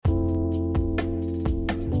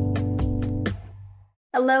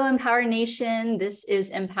Hello, Empower Nation. This is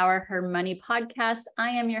Empower Her Money podcast. I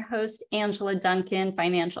am your host, Angela Duncan,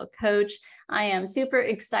 financial coach. I am super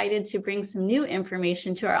excited to bring some new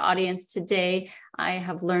information to our audience today. I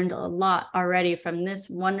have learned a lot already from this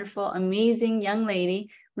wonderful, amazing young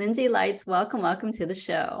lady, LindsayLights. Welcome to the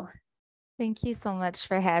show. Thank you so much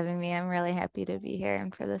for having me. I'm really happy to be here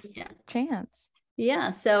and for this chance. Yeah,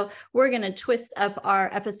 so we're going to twist up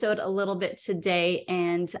our episode a little bit today.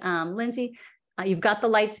 And Lindsay, you've got the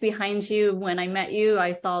lights behind you. When I met you,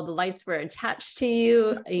 I saw the lights were attached to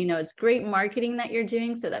you. You know, it's great marketing that you're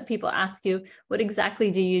doing so that people ask you, what exactly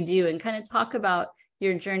do you do? And kind of talk about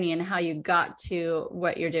your journey and how you got to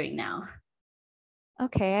what you're doing now.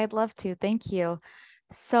 Okay, I'd love to. Thank you.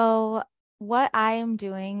 So what I am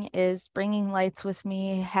doing is bringing lights with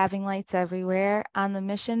me, having lights everywhere on the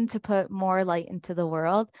mission to put more light into the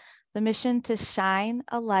world, the mission to shine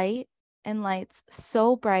a light and lights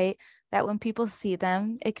so bright that when people see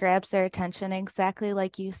them, it grabs their attention exactly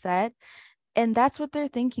like you said. And that's what they're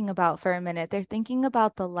thinking about for a minute. They're thinking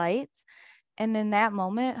about the lights. And in that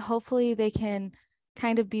moment, hopefully they can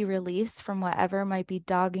kind of be released from whatever might be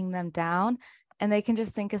dogging them down. And they can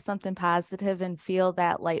just think of something positive and feel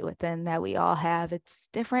that light within that we all have. It's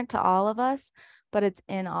different to all of us, but it's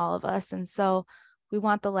in all of us. And so we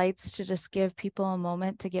want the lights to just give people a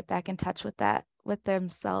moment to get back in touch with that, with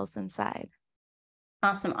themselves inside.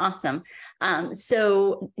 Awesome.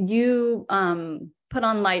 So you put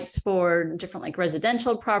on lights for different like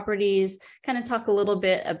residential properties. Kind of talk a little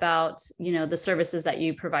bit about, you know, the services that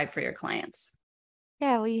you provide for your clients.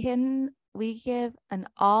 Yeah, we give an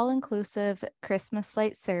all-inclusive Christmas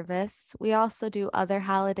light service. We also do other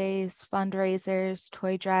holidays, fundraisers,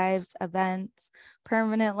 toy drives, events,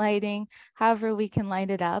 permanent lighting, however we can light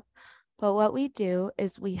it up. But what we do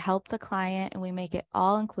is we help the client and we make it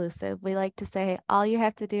all inclusive. We like to say all you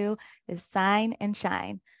have to do is sign and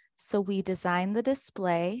shine. So we design the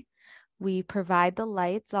display. We provide the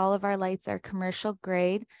lights. All of our lights are commercial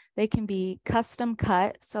grade. They can be custom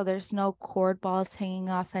cut, so there's no cord balls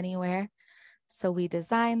hanging off anywhere. So we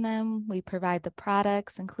design them. We provide the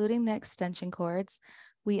products, including the extension cords.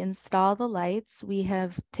 We install the lights. We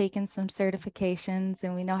have taken some certifications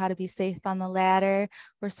and we know how to be safe on the ladder.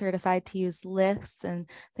 We're certified to use lifts and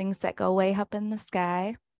things that go way up in the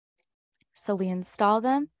sky. So we install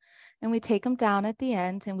them and we take them down at the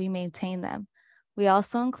end and we maintain them. We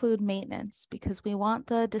also include maintenance because we want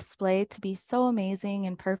the display to be so amazing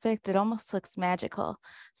and perfect. It almost looks magical.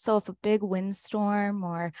 So if a big windstorm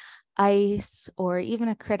or ice or even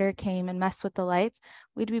a critter came and messed with the lights,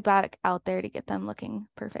 we'd be back out there to get them looking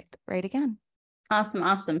perfect right again.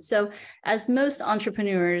 Awesome. So as most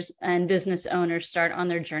entrepreneurs and business owners start on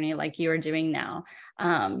their journey like you are doing now,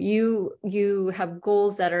 you have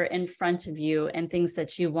goals that are in front of you and things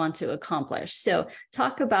that you want to accomplish. So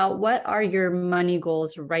talk about what are your money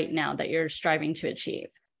goals right now that you're striving to achieve?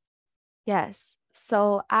 Yes.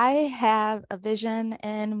 So I have a vision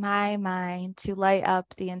in my mind to light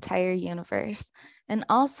up the entire universe. And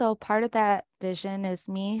also part of that vision is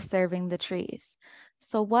me serving the trees.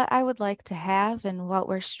 So what I would like to have and what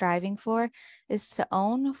we're striving for is to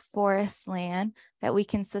own forest land that we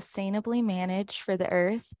can sustainably manage for the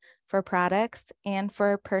earth, for products, and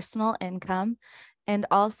for personal income, and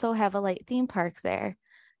also have a light theme park there.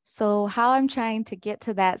 So how I'm trying to get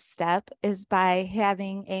to that step is by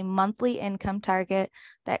having a monthly income target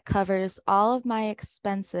that covers all of my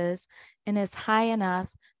expenses and is high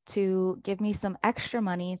enough to give me some extra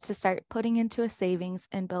money to start putting into a savings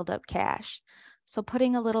and build up cash. So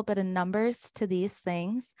putting a little bit of numbers to these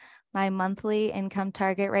things, my monthly income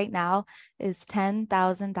target right now is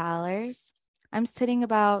 $10,000. I'm sitting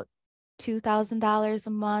about $2,000 a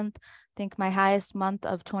month. I think my highest month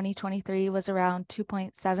of 2023 was around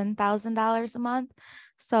 $2,700 a month.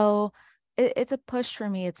 So it's a push for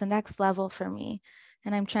me. It's a next level for me.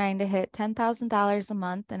 And I'm trying to hit $10,000 a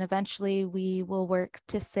month. And eventually we will work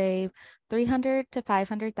to save $300,000 to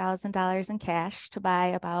 $500,000 in cash to buy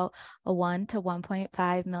about a $1 to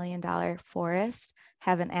 $1.5 million forest,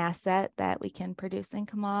 have an asset that we can produce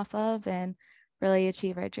income off of and really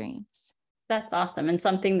achieve our dreams. That's awesome. And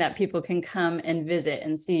something that people can come and visit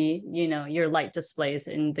and see, you know, your light displays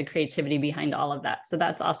and the creativity behind all of that. So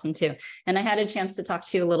that's awesome too. And I had a chance to talk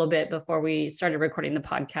to you a little bit before we started recording the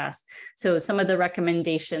podcast. So some of the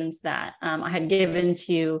recommendations that I had given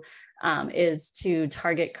to you is to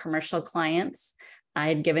target commercial clients. I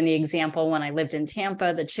had given the example when I lived in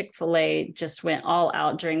Tampa, the Chick-fil-A just went all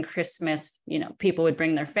out during Christmas. People would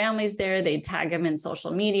bring their families there. They'd tag them in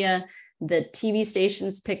social media. The TV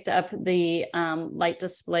stations picked up the light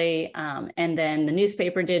display, and then the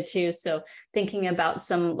newspaper did too. So thinking about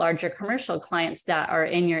some larger commercial clients that are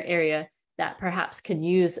in your area that perhaps could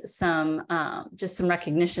use just some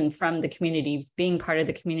recognition from the community, being part of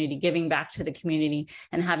the community, giving back to the community,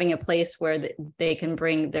 and having a place where they can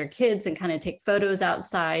bring their kids and kind of take photos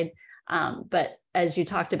outside. But as you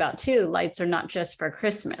talked about too, lights are not just for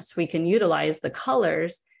Christmas. We can utilize the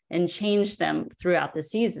colors and change them throughout the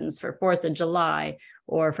seasons for 4th of July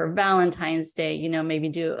or for Valentine's Day, maybe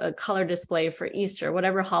do a color display for Easter,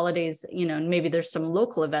 whatever holidays, maybe there's some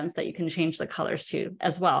local events that you can change the colors to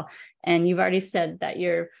as well. And you've already said that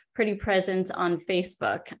you're pretty present on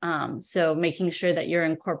Facebook. So making sure that you're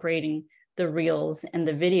incorporating the reels and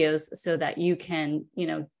the videos so that you can,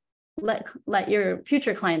 let your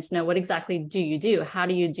future clients know what exactly do you do? How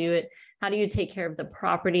do you do it? How do you take care of the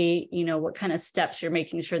property? What kind of steps you're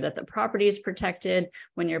making sure that the property is protected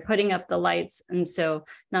when you're putting up the lights. And so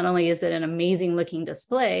not only is it an amazing looking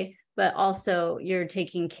display, but also you're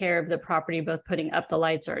taking care of the property, both putting up the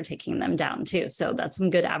lights or taking them down too. So that's some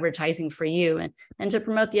good advertising for you and to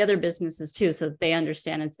promote the other businesses too, so that they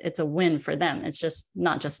understand it's a win for them. It's just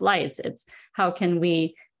not just lights. It's how can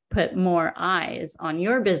we put more eyes on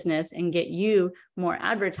your business and get you more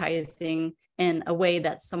advertising in a way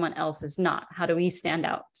that someone else is not? How do we stand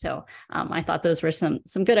out? So I thought those were some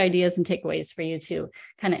good ideas and takeaways for you to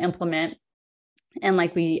kind of implement. And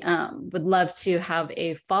like we would love to have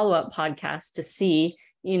a follow-up podcast to see,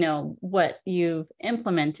 what you've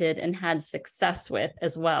implemented and had success with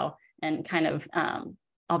as well. And kind of,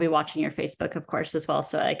 I'll be watching your Facebook, of course, as well,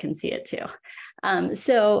 so I can see it too.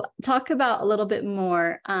 So talk about a little bit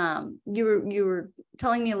more. You were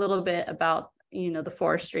telling me a little bit about, the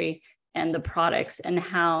forestry and the products and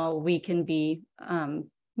how we can be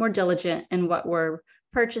more diligent in what we're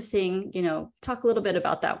purchasing. Talk a little bit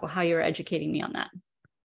about that, how you're educating me on that.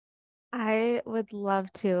 I would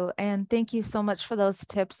love to. And thank you so much for those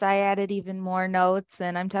tips. I added even more notes,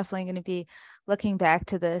 and I'm definitely going to be looking back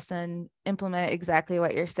to this and implement exactly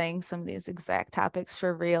what you're saying, some of these exact topics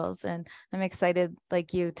for reels. And I'm excited,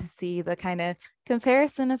 like you, to see the kind of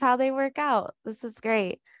comparison of how they work out. This is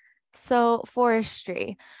great. So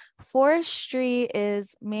forestry. Forestry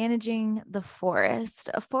is managing the forest.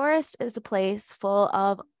 A forest is a place full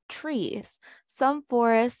of trees. Some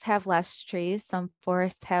forests have less trees, some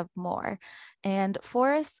forests have more. And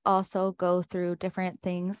forests also go through different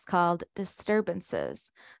things called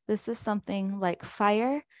disturbances. This is something like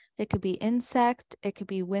fire, it could be insect, it could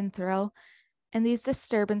be wind throw, and these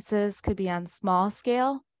disturbances could be on small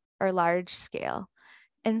scale or large scale.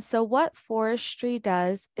 And so what forestry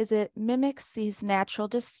does is it mimics these natural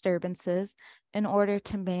disturbances in order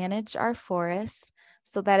to manage our forest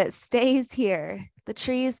so that it stays here. The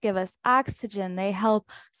trees give us oxygen, they help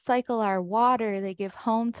cycle our water, they give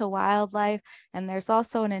home to wildlife, and there's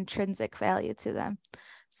also an intrinsic value to them.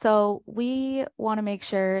 So we want to make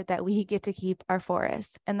sure that we get to keep our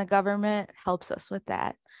forests, and the government helps us with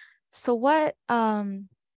that. So what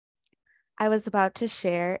I was about to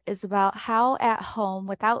share is about how at home,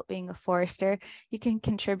 without being a forester, you can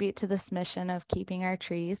contribute to this mission of keeping our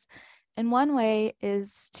trees. And one way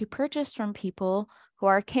is to purchase from people who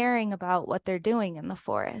are caring about what they're doing in the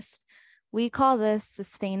forest. We call this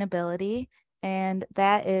sustainability, and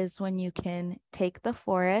that is when you can take the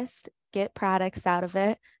forest, get products out of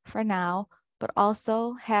it for now, but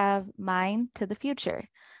also have mind to the future.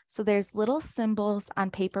 So there's little symbols on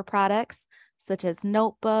paper products, such as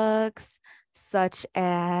notebooks, such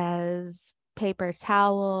as paper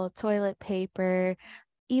towel, toilet paper,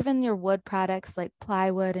 even your wood products like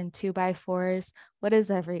plywood and 2x4s. What is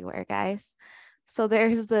everywhere, guys? So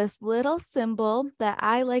there's this little symbol that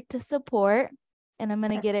I like to support, and I'm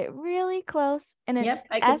going to get it really close. And it's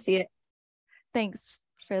I can see it. Thanks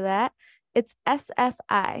for that. It's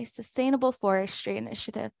SFI, Sustainable Forestry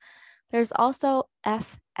Initiative. There's also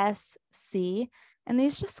FSC, and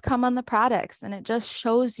these just come on the products, and it just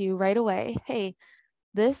shows you right away, hey,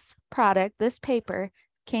 this product, this paper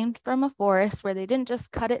came from a forest where they didn't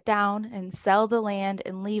just cut it down and sell the land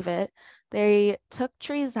and leave it. They took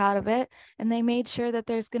trees out of it, and they made sure that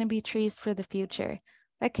there's going to be trees for the future.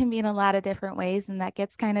 That can be in a lot of different ways, and that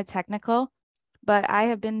gets kind of technical. But I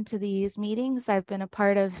have been to these meetings. I've been a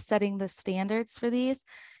part of setting the standards for these,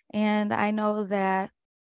 and I know that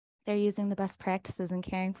they're using the best practices in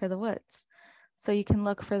caring for the woods. So you can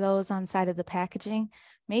look for those on side of the packaging.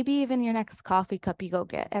 Maybe even your next coffee cup you go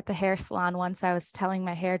get at the hair salon. Once I was telling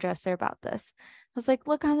my hairdresser about this. was like,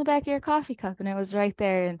 look on the back of your coffee cup. And it was right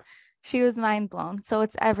there. And she was mind blown. So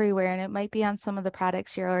it's everywhere. And it might be on some of the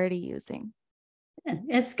products you're already using.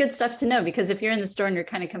 It's good stuff to know, because if you're in the store and you're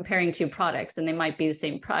kind of comparing two products and they might be the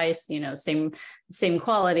same price, same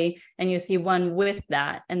quality, and you see one with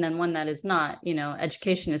that and then one that is not,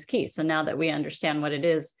 education is key. So now that we understand what it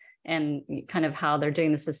is and kind of how they're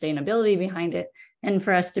doing the sustainability behind it, and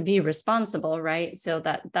for us to be responsible, right? So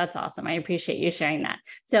that's awesome. I appreciate you sharing that.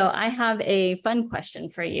 So I have a fun question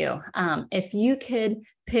for you. If you could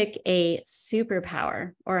pick a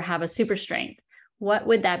superpower or have a super strength, what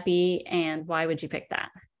would that be and why would you pick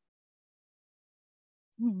that?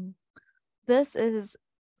 This is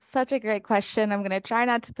such a great question. I'm going to try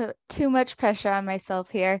not to put too much pressure on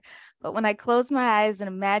myself here, but when I close my eyes and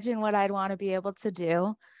imagine what I'd want to be able to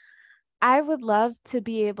do, I would love to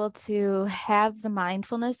be able to have the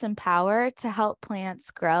mindfulness and power to help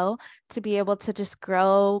plants grow, to be able to just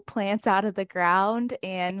grow plants out of the ground,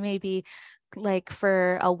 and maybe like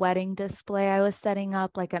for a wedding display, I was setting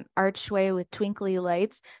up like an archway with twinkly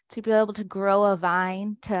lights to be able to grow a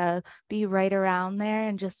vine to be right around there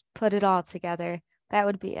and just put it all together. That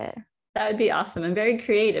would be it. That would be awesome and very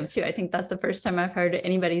creative too. I think that's the first time I've heard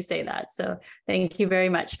anybody say that. So thank you very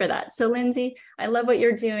much for that. So Lindsay, I love what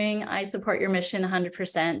you're doing. I support your mission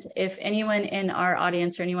 100%. If anyone in our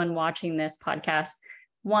audience or anyone watching this podcast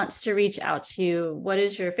wants to reach out to you, what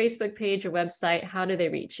is your Facebook page or website? How do they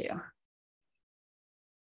reach you?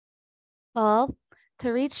 Well,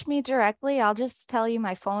 to reach me directly, I'll just tell you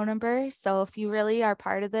my phone number. So if you really are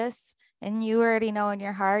part of this and you already know in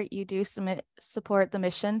your heart you do support the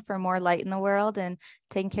mission for more light in the world and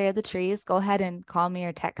taking care of the trees, go ahead and call me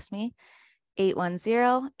or text me,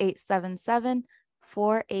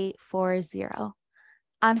 810-877-4840.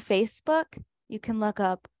 On Facebook, you can look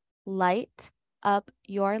up Light Up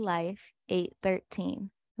Your Life 813.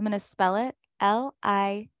 I'm going to spell it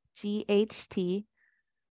LIGHT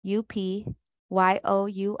UPYOURLIFE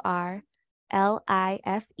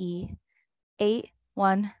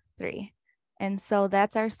 813. And so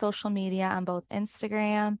that's our social media on both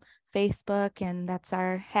Instagram, Facebook, and that's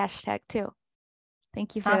our hashtag too.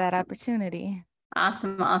 Thank you for that opportunity.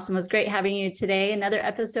 Awesome. It was great having you today. Another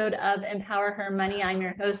episode of Empower Her Money. I'm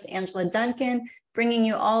your host, Angela Duncan, bringing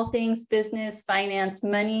you all things business, finance,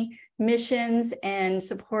 money, missions, and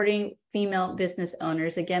supporting female business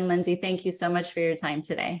owners. Again, Lindsay, thank you so much for your time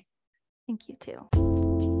today. Thank you too.